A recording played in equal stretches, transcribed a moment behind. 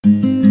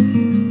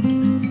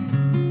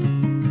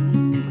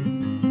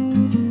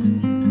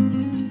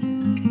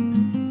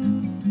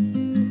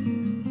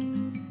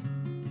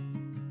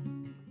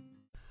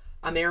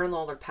I'm Erin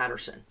Lawler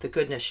Patterson, the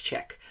Goodness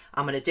Chick.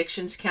 I'm an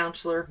addictions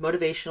counselor,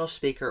 motivational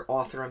speaker,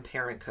 author, and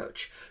parent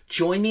coach.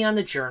 Join me on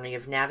the journey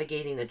of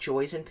navigating the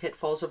joys and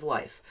pitfalls of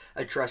life,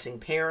 addressing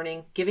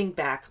parenting, giving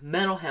back,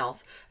 mental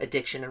health,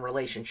 addiction, and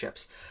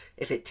relationships.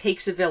 If it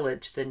takes a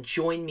village, then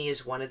join me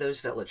as one of those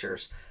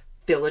villagers.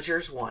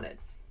 Villagers wanted.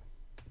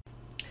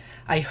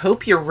 I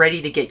hope you're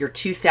ready to get your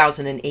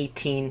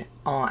 2018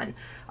 on.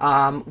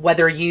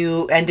 Whether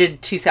you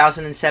ended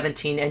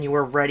 2017 and you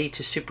were ready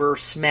to super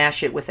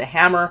smash it with a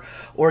hammer,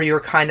 or you're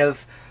kind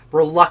of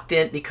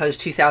reluctant because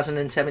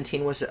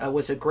 2017 was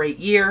a great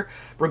year.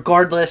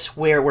 Regardless,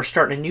 we're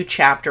starting a new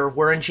chapter.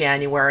 We're in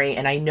January,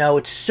 and I know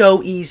it's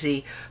so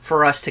easy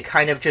for us to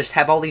kind of just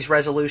have all these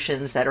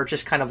resolutions that are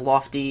just kind of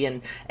lofty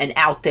and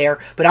out there.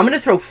 But I'm going to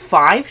throw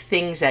 5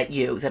 things at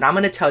you that I'm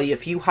going to tell you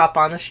if you hop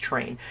on this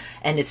train,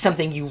 and it's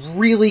something you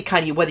really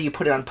kind of, whether you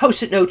put it on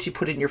Post-it notes, you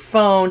put it in your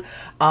phone,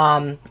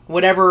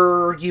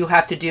 whatever you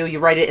have to do, you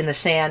write it in the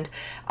sand.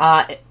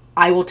 I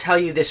will tell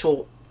you this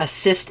will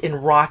assist in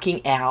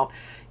rocking out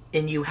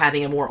in you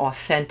having a more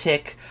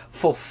authentic,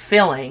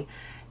 fulfilling,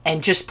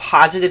 and just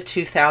positive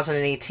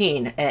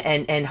 2018.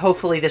 And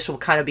hopefully this will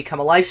kind of become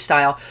a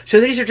lifestyle. So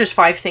these are just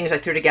 5 things I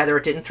threw together.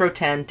 It didn't throw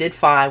 10, did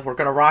 5. We're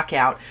going to rock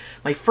out.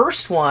 My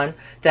first one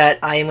that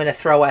I am going to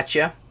throw at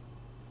you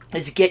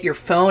is get your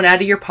phone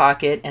out of your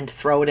pocket and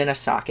throw it in a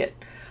socket.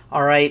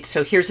 All right,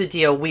 so here's the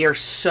deal. We are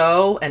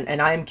so,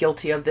 and I am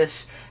guilty of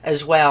this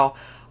as well,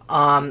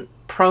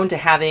 prone to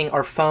having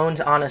our phones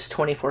on us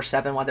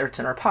 24/7, whether it's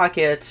in our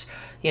pockets,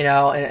 in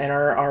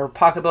our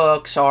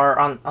pocketbooks, or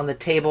on the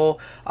table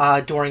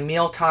during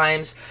meal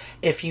times.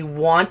 If you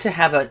want to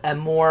have a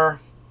more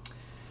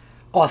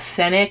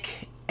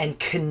authentic and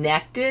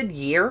connected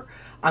year,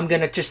 I'm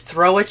going to just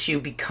throw at you,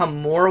 become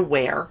more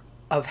aware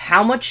of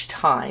how much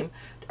time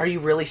are you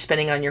really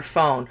spending on your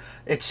phone.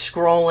 It's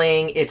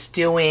scrolling,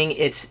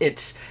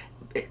 it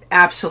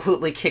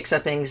absolutely kicks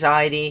up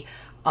anxiety.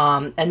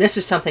 And this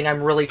is something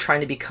I'm really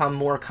trying to become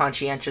more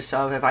conscientious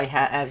of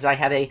as I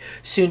have a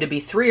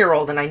soon-to-be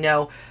 3-year-old, and I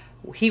know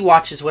he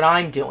watches what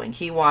I'm doing.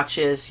 He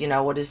watches,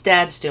 what his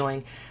dad's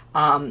doing.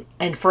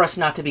 And for us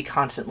not to be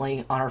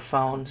constantly on our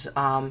phones,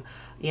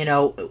 we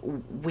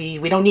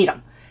don't need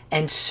them.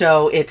 And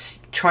so it's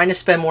trying to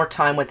spend more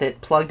time with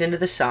it plugged into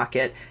the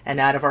socket and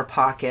out of our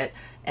pocket.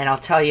 And I'll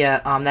tell you,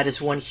 that is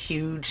one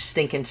huge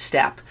stinking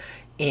step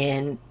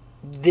in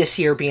this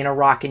year being a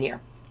rockin'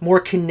 year. More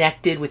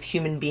connected with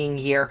human being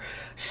year.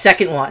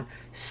 Second one,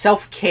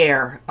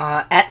 self-care.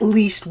 At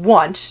least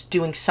once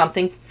doing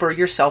something for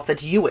yourself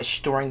that's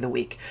you-ish during the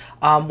week.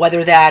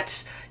 Whether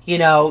that's,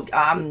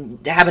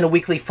 having a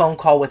weekly phone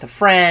call with a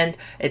friend.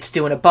 It's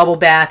doing a bubble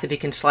bath if you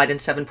can slide in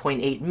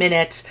 7.8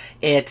 minutes.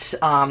 It's,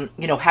 having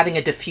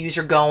a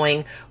diffuser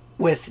going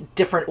with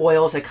different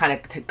oils that kind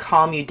of to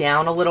calm you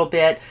down a little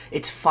bit.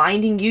 It's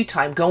finding you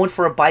time, going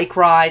for a bike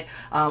ride.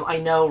 I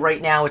know right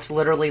now it's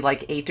literally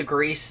like 8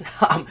 degrees,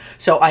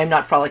 so I am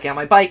not frolicking on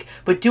my bike,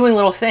 but doing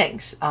little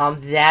things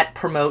that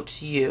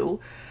promotes you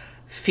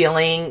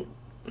feeling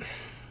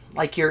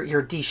like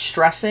you're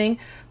de-stressing.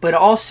 But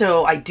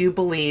also, I do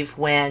believe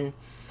when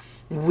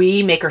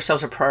we make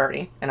ourselves a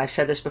priority, and I've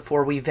said this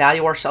before, we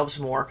value ourselves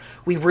more,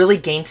 we really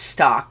gain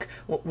stock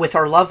with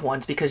our loved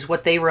ones, because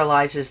what they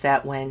realize is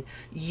that when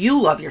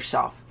you love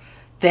yourself,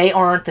 they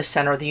aren't the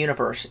center of the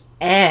universe.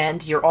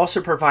 And you're also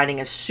providing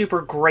a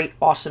super great,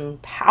 awesome,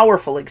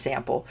 powerful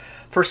example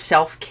for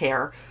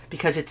self-care,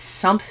 because it's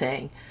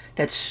something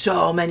that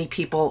so many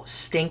people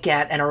stink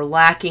at and are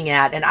lacking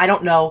at. And I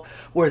don't know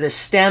where this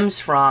stems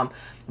from,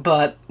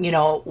 but,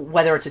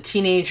 whether it's a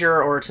teenager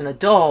or it's an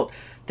adult,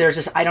 there's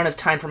this, I don't have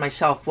time for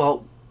myself.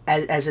 Well,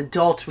 as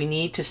adults, we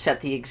need to set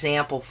the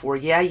example for,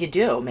 you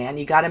do, man.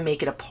 You got to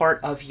make it a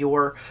part of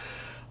your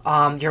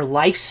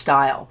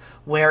lifestyle,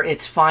 where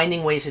it's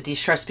finding ways to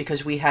de-stress,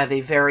 because we have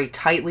a very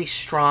tightly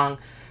strung,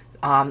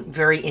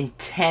 very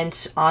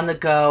intense,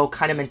 on-the-go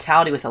kind of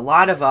mentality with a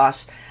lot of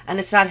us, and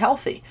it's not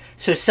healthy.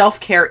 So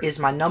self-care is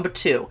my number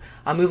 2.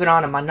 I'm moving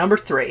on to my number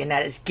 3, and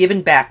that is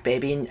giving back,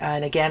 baby.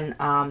 And again,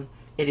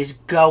 it is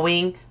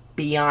going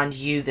beyond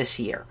you this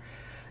year.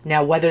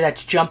 Now, whether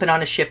that's jumping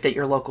on a shift at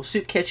your local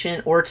soup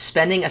kitchen, or it's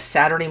spending a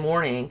Saturday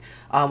morning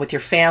with your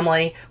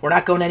family, we're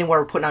not going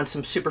anywhere, we're putting on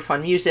some super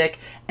fun music,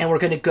 and we're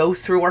going to go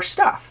through our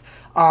stuff.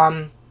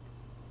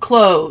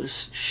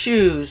 Clothes,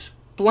 shoes,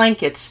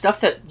 blankets,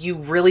 stuff that you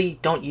really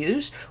don't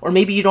use, or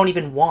maybe you don't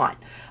even want.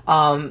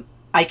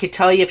 I could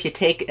tell you, if you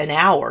take an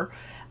hour,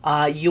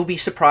 you'll be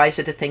surprised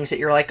at the things that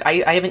you're like,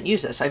 I haven't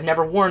used this, I've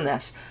never worn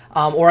this,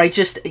 or I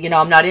just,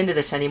 I'm not into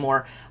this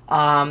anymore.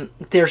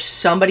 There's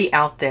somebody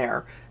out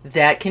there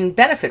that can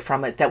benefit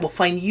from it, that will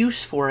find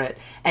use for it.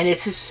 And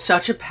this is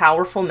such a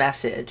powerful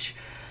message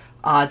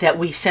that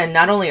we send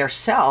not only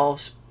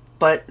ourselves,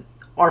 but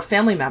our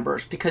family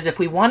members. Because if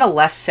we want a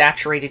less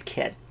saturated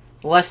kid,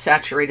 less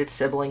saturated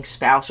sibling,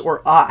 spouse,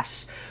 or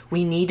us,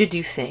 we need to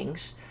do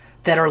things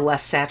that are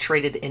less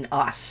saturated in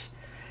us.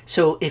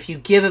 So if you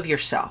give of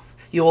yourself,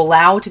 you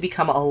allow it to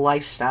become a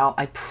lifestyle,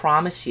 I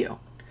promise you,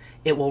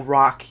 it will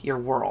rock your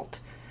world.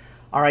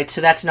 All right,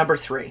 so that's number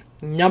 3.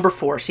 Number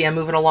 4, see, I'm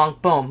moving along,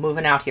 boom,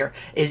 moving out here,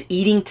 is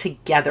eating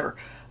together.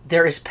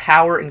 There is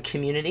power in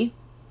community,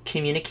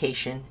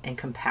 communication, and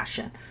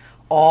compassion.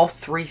 All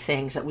 3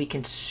 things that we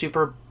can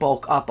super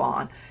bulk up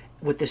on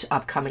with this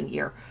upcoming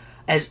year.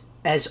 As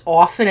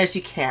often as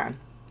you can,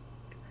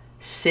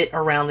 sit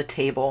around the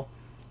table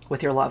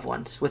with your loved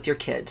ones, with your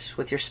kids,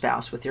 with your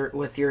spouse, with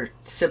your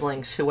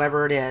siblings,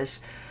 whoever it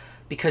is,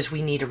 because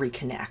we need to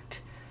reconnect.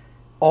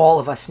 All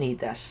of us need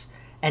this.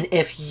 And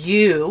if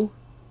you,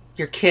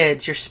 your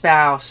kids, your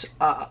spouse,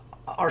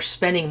 are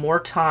spending more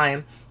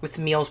time with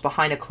meals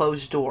behind a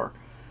closed door,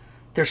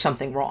 there's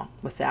something wrong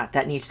with that.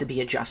 That needs to be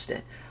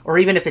adjusted. Or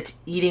even if it's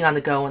eating on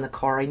the go in the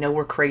car. I know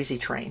we're crazy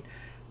train.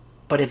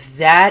 But if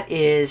that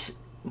is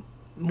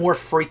more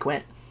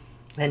frequent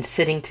than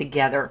sitting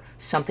together,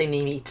 something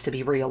needs to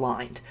be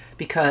realigned.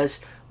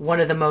 Because one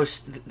of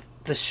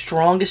the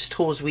strongest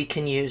tools we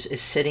can use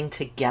is sitting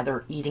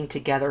together, eating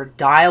together,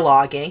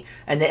 dialoguing.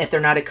 And if they're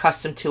not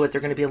accustomed to it,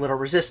 they're going to be a little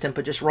resistant,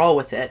 but just roll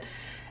with it.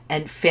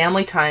 And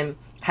family time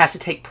has to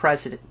take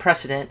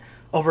precedent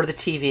over the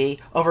TV,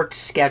 over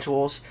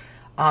schedules.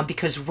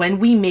 Because when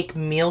we make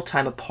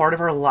mealtime a part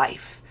of our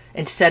life,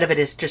 instead of it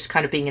as just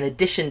kind of being an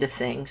addition to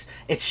things,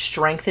 it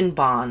strengthens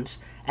bonds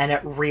and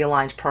it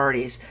realigns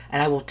priorities.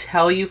 And I will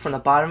tell you from the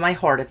bottom of my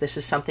heart, if this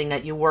is something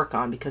that you work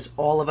on, because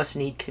all of us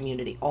need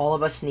community. All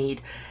of us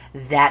need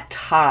that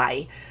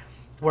tie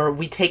where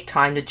we take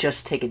time to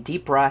just take a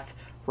deep breath,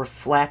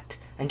 reflect,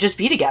 and just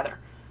be together.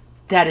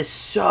 That is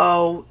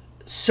so,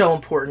 so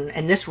important.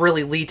 And this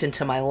really leads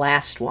into my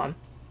last one.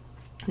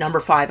 Number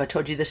 5, I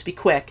told you this would be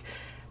quick,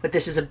 but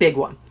this is a big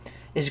one,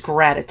 is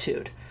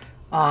gratitude.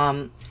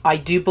 I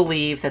do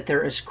believe that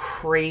there is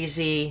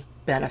crazy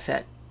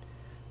benefit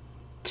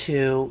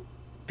to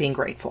being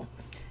grateful.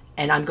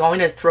 And I'm going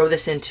to throw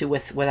this into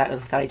with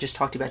that I just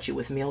talked about you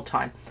with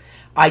mealtime.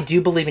 I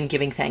do believe in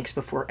giving thanks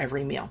before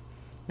every meal.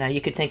 Now, you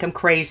could think I'm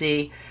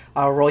crazy,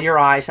 roll your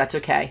eyes, that's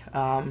okay.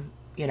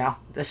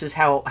 This is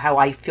how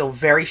I feel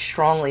very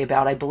strongly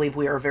about. I believe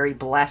we are very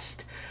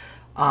blessed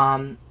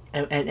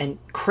and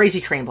crazy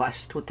train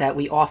blessed with that.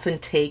 We often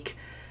take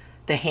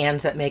the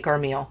hands that make our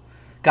meal,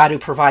 God who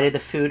provided the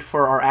food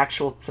for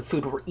the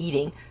food we're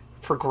eating,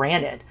 for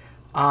granted.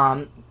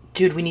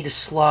 Dude, we need to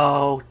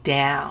slow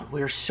down.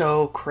 We're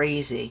so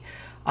crazy.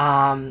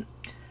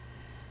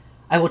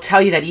 I will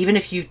tell you that even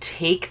if you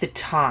take the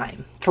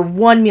time for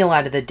one meal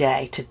out of the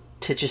day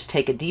to just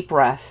take a deep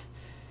breath,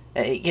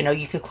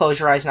 you can close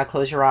your eyes, not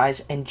close your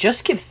eyes, and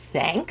just give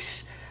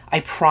thanks, I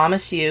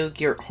promise you,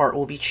 your heart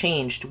will be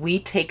changed. We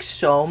take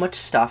so much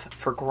stuff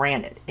for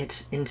granted.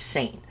 It's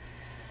insane.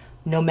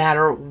 No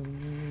matter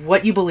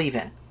what you believe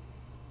in,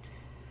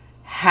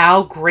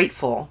 how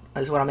grateful,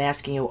 is what I'm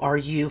asking you, are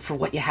you for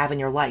what you have in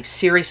your life?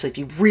 Seriously, if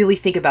you really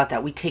think about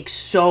that, we take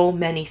so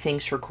many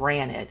things for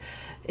granted.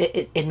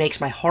 It makes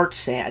my heart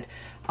sad.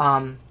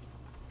 I'm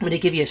going to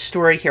give you a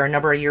story here. A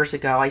number of years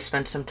ago, I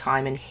spent some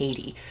time in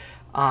Haiti,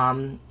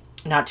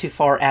 not too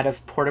far out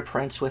of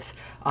Port-au-Prince, with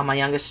my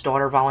youngest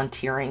daughter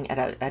volunteering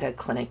at a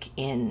clinic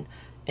in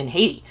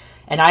Haiti.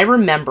 And I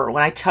remember,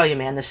 when I tell you,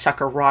 man, this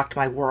sucker rocked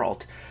my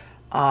world.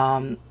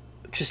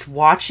 Just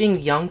watching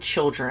young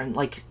children,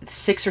 like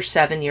 6 or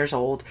 7 years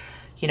old,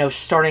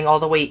 starting all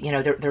the way,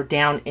 they're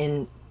down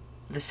in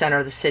the center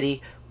of the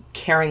city,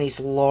 carrying these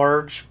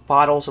large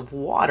bottles of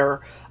water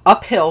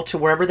uphill to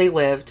wherever they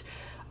lived,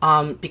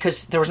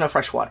 because there was no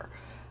fresh water.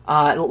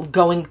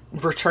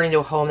 Returning to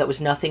a home that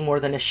was nothing more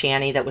than a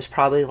shanty that was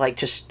probably it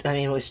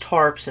was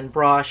tarps and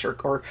brush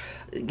or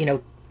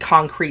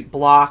concrete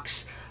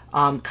blocks,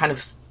 kind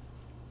of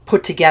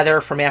put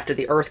together from after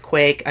the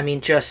earthquake. I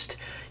mean,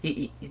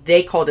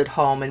 they called it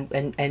home,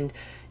 and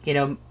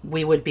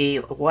we would be,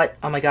 what?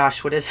 Oh my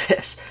gosh, what is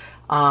this?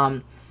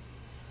 A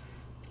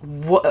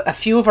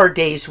few of our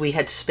days we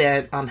had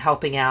spent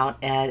helping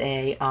out at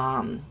a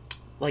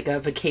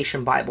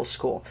vacation Bible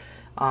school.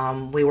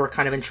 We were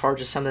kind of in charge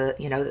of some of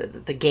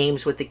the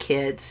games with the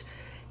kids,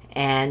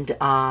 and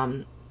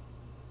I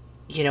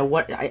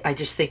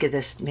just think of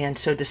this, man,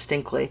 so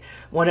distinctly.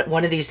 One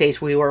of these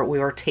days we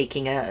were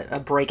taking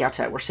a break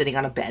outside. We're sitting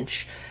on a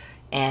bench,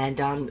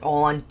 and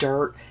all on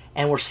dirt,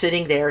 and we're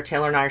sitting there.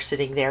 Taylor and I are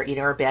sitting there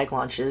eating our bag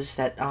lunches.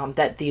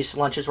 That these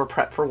lunches were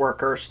prepped for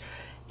workers,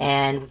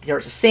 and there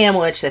was a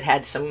sandwich that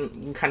had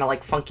some kind of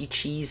like funky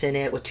cheese in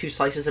it with 2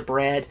 slices of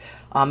bread,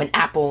 an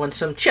apple, and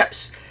some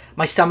chips.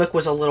 My stomach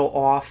was a little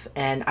off,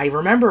 and I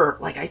remember,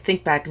 I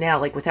think back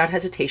now, without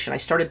hesitation, I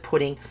started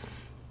putting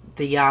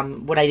the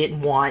what I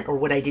didn't want or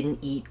what I didn't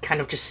eat, kind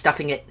of just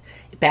stuffing it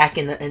back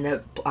in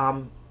the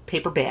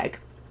paper bag,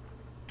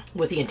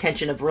 with the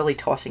intention of really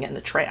tossing it in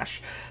the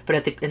trash.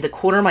 But in the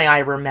corner of my eye, I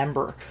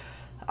remember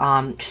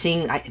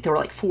seeing there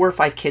were 4 or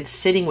 5 kids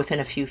sitting within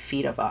a few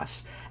feet of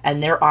us,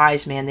 and their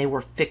eyes, man, they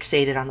were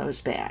fixated on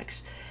those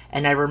bags.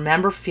 And I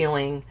remember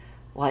feeling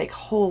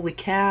holy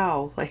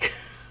cow,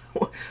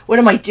 what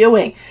am I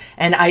doing?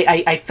 And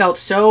I felt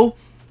so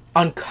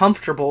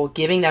uncomfortable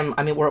giving them,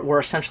 were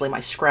essentially my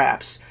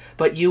scraps,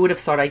 but you would have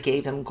thought I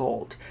gave them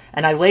gold.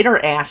 And I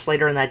later asked,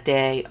 later in that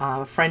day,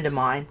 a friend of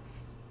mine,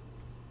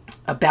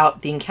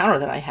 about the encounter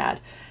that I had.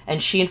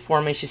 And she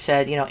informed me, she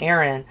said,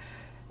 Erin,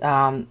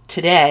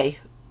 today,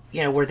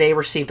 where they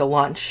received a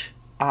lunch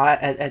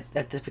at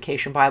the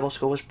Vacation Bible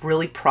School was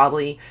really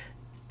probably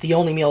the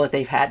only meal that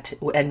they've had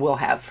and will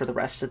have for the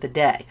rest of the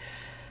day.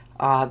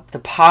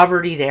 The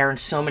poverty there in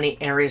so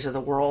many areas of the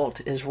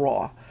world is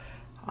raw.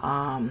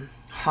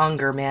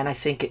 Hunger, man, I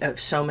think of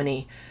so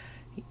many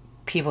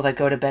people that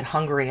go to bed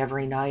hungry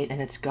every night,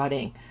 and it's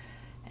gutting.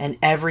 And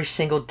every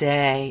single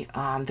day,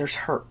 there's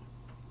hurt.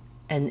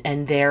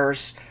 And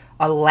there's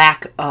a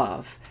lack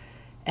of.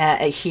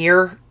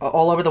 Here,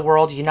 all over the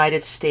world,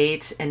 United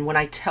States, and when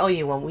I tell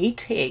you, when we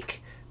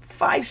take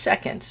 5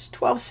 seconds,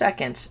 12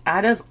 seconds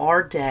out of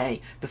our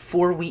day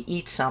before we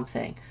eat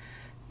something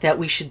that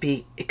we should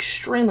be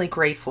extremely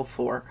grateful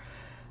for,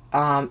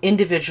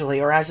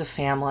 individually or as a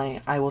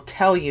family, I will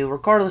tell you,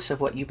 regardless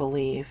of what you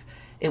believe,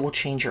 it will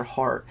change your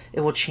heart. It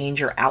will change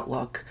your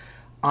outlook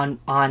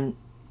on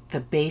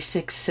the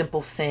basic,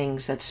 simple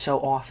things that so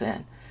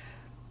often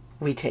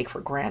we take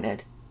for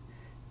granted.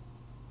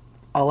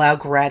 Allow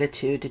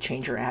gratitude to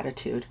change your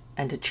attitude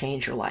and to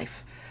change your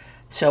life.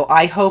 So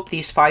I hope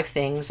these 5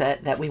 things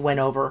that we went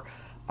over,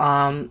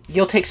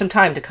 you'll take some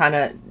time to kind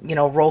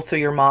of, roll through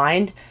your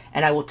mind.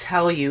 And I will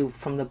tell you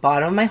from the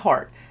bottom of my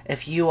heart,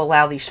 if you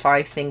allow these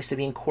 5 things to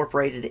be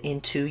incorporated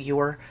into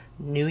your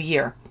new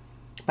year,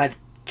 by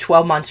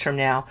 12 months from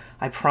now,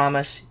 I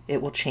promise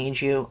it will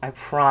change you. I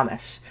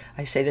promise.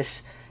 I say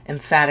this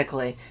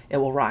emphatically. It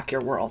will rock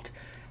your world.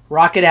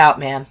 Rock it out,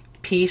 man.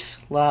 Peace,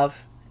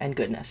 love, and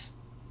goodness.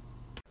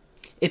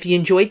 If you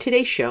enjoyed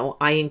today's show,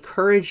 I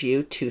encourage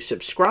you to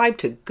subscribe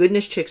to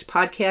Goodness Chicks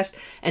Podcast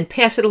and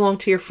pass it along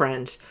to your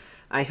friends.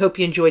 I hope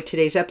you enjoyed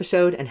today's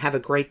episode and have a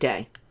great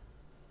day.